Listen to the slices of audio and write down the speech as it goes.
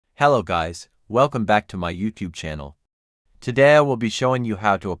Hello guys, welcome back to my YouTube channel. Today I will be showing you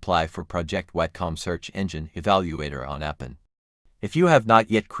how to apply for Project Whatcom search engine evaluator on Appen. If you have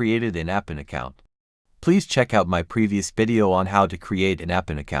not yet created an Appen account, please check out my previous video on how to create an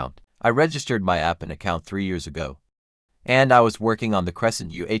Appen account. I registered my Appen account 3 years ago, and I was working on the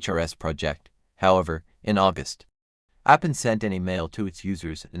𝗙𝗏𝗄𝗎 uhrs project. However, in August, Appen sent an email to its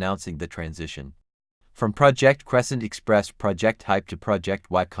users announcing the transition from Project Crescent Express project type to Project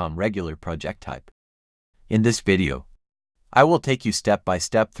Whatcom regular project type. In this video, I will take you step by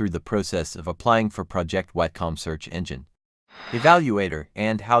step through the process of applying for Project Whatcom search engine evaluator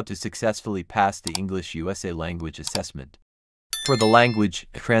and how to successfully pass the English USA language assessment. For the language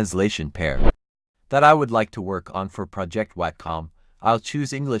translation pair that I would like to work on for Project Whatcom, I'll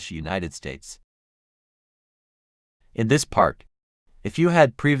choose English United States. In this part, if you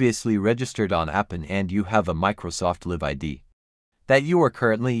had previously registered on Appen and you have a Microsoft Live ID that you are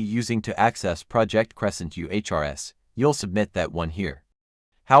currently using to access Project Crescent uhrs, you'll submit that one here.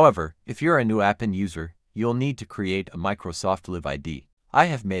 However, if you're a new Appen user, you'll need to create a Microsoft Live ID. I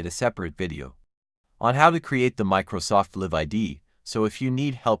have made a separate video on how to create the Microsoft Live ID, so if you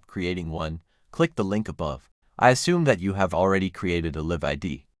need help creating one, click the link above. I assume that you have already created a Live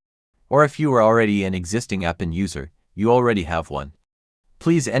ID. Or if you are already an existing Appen user, you already have one.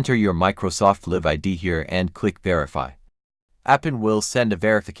 Please enter your Microsoft Live ID here and click Verify. Appen will send a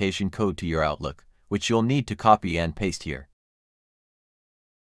verification code to your Outlook, which you'll need to copy and paste here.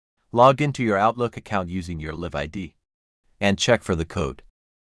 Log into your Outlook account using your Live ID and check for the code.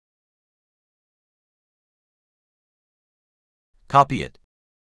 Copy it.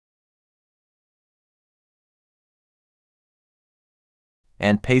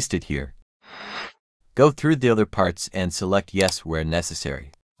 And paste it here. Go through the other parts and select Yes where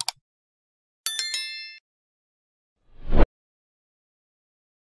necessary.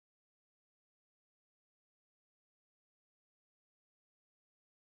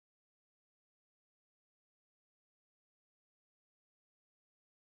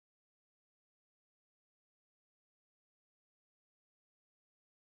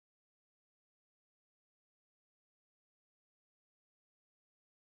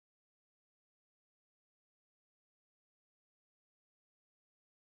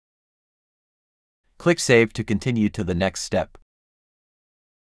 Click Save to continue to the next step.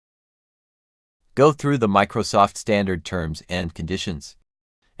 Go through the Microsoft Standard Terms and Conditions.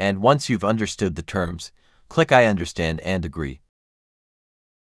 And once you've understood the terms, click I understand and agree.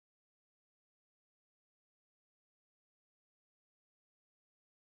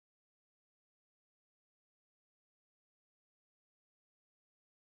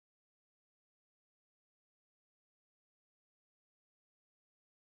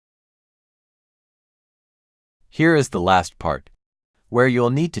 Here is the last part, where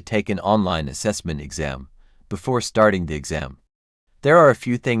you'll need to take an online assessment exam before starting the exam. There are a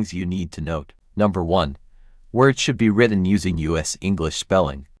few things you need to note. Number 1, words should be written using US English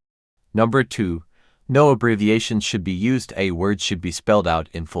spelling. Number 2, no abbreviations should be used. A word should be spelled out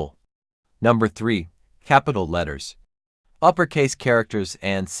in full. Number 3, capital letters, uppercase characters,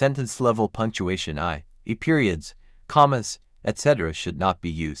 and sentence-level punctuation i.e. periods, commas, etc. should not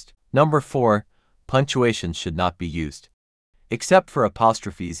be used. Number 4, punctuation should not be used, except for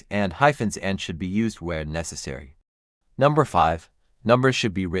apostrophes and hyphens, and should be used where necessary. Number 5, numbers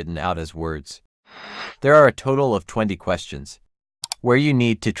should be written out as words. There are a total of 20 questions, where you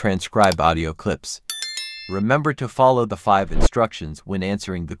need to transcribe audio clips. Remember to follow the 5 instructions when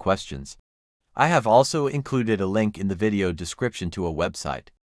answering the questions. I have also included a link in the video description to a website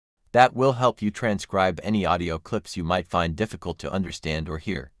that will help you transcribe any audio clips you might find difficult to understand or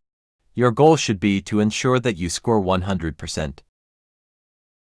hear. Your goal should be to ensure that you score 100%.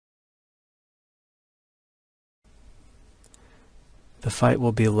 The fight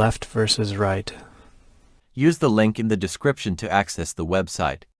will be left versus right. Use the link in the description to access the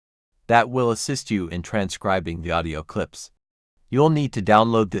website that will assist you in transcribing the audio clips. You'll need to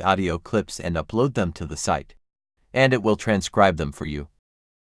download the audio clips and upload them to the site, and it will transcribe them for you.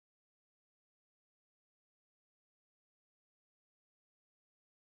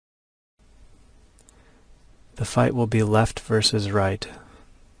 The fight will be left versus right.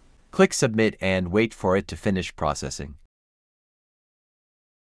 Click Submit and wait for it to finish processing.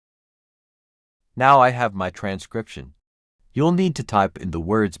 Now I have my transcription. You'll need to type in the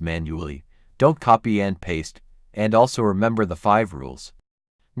words manually. Don't copy and paste, and also remember the 5 rules.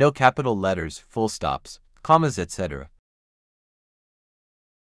 No capital letters, full stops, commas, etc.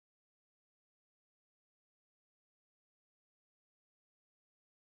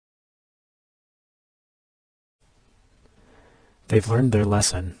 They've learned their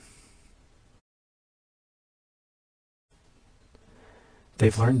lesson.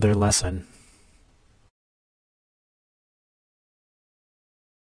 They've learned their lesson.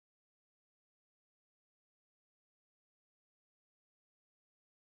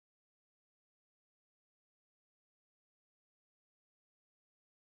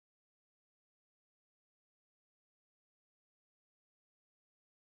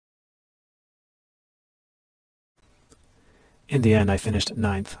 In the end, I finished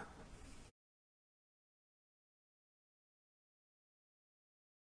 9th.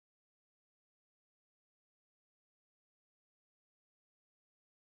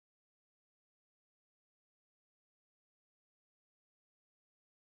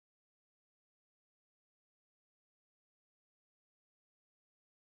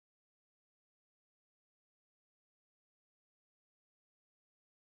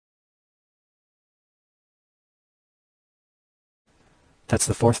 That's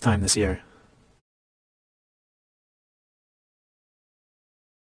the 4th time this year.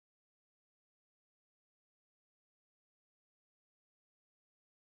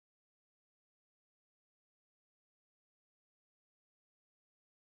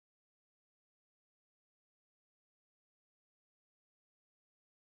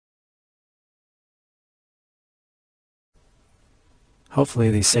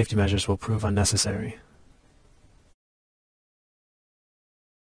 Hopefully these safety measures will prove unnecessary.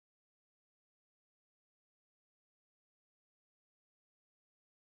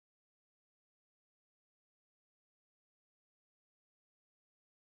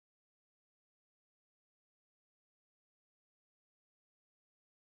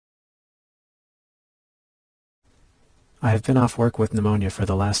 I have been off work with pneumonia for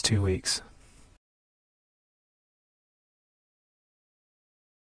the last 2 weeks.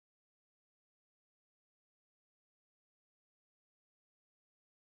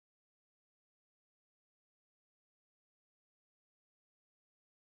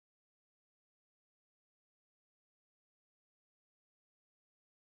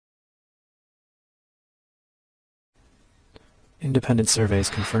 Independent surveys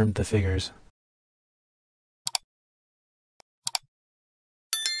confirmed the figures.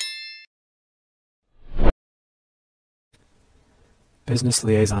 Business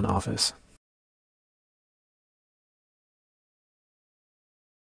Liaison Office.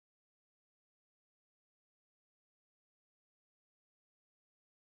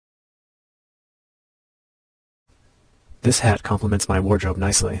 This hat complements my wardrobe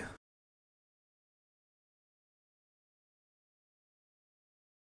nicely.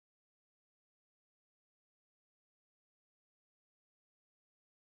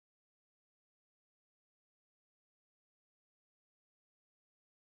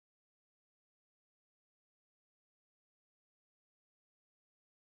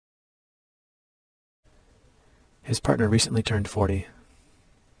 His partner recently turned 40.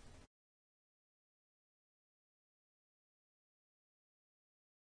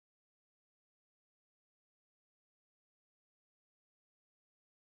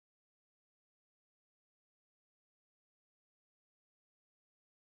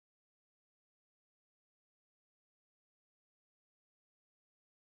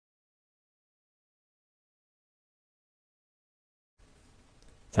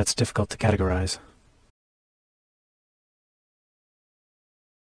 That's difficult to categorize.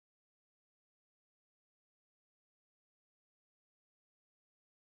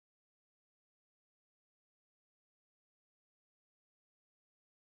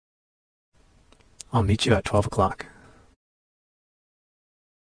 I'll meet you at 12 o'clock.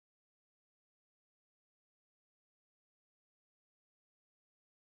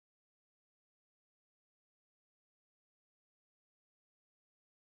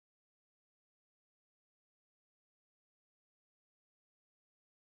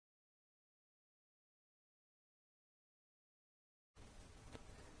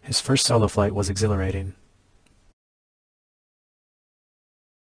 His first solo flight was exhilarating.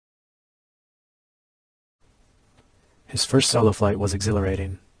 His first solo flight was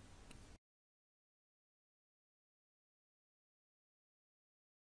exhilarating.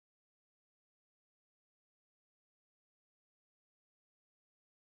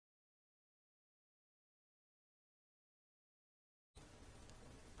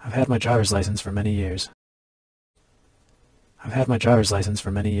 I've had my driver's license for many years. I've had my driver's license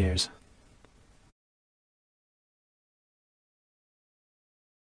for many years.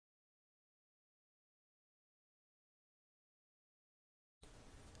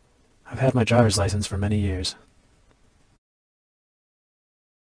 I've had my driver's license for many years.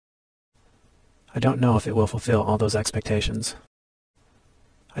 I don't know if it will fulfill all those expectations.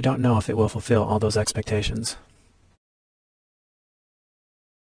 I don't know if it will fulfill all those expectations.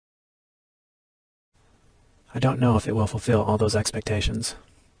 I don't know if it will fulfill all those expectations.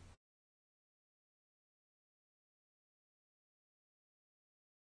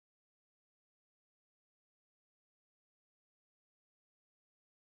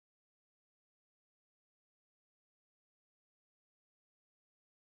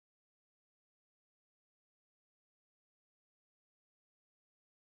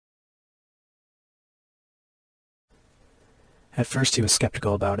 At first he was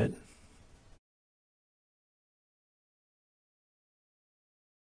skeptical about it.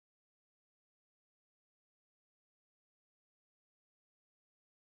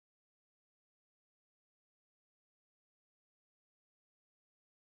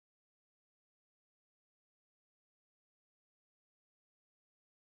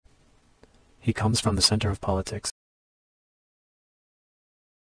 He comes from the center of politics.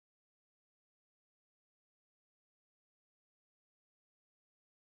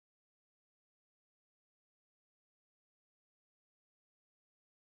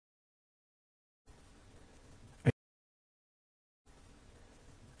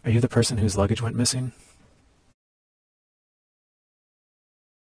 Are you the person whose luggage went missing?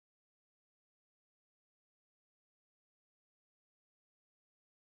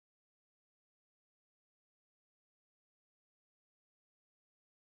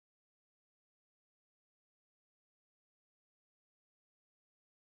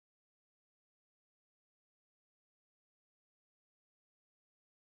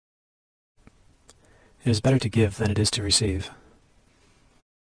 It is better to give than it is to receive.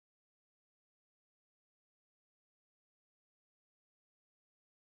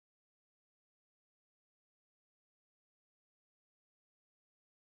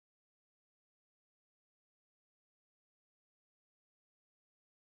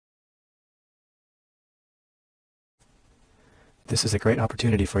 This is a great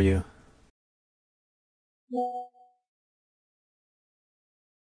opportunity for you.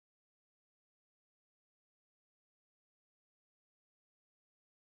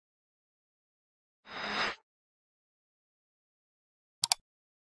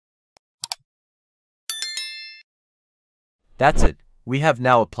 That's it. We have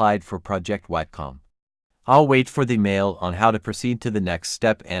now applied for Project Whatcom. I'll wait for the mail on how to proceed to the next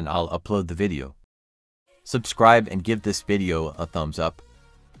step and I'll upload the video. Subscribe and give this video a thumbs up.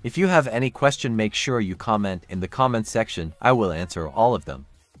 If you have any question, make sure you comment in the comment section. I will answer all of them.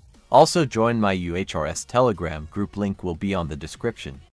 Also join my uhrs Telegram group, link will be on the description.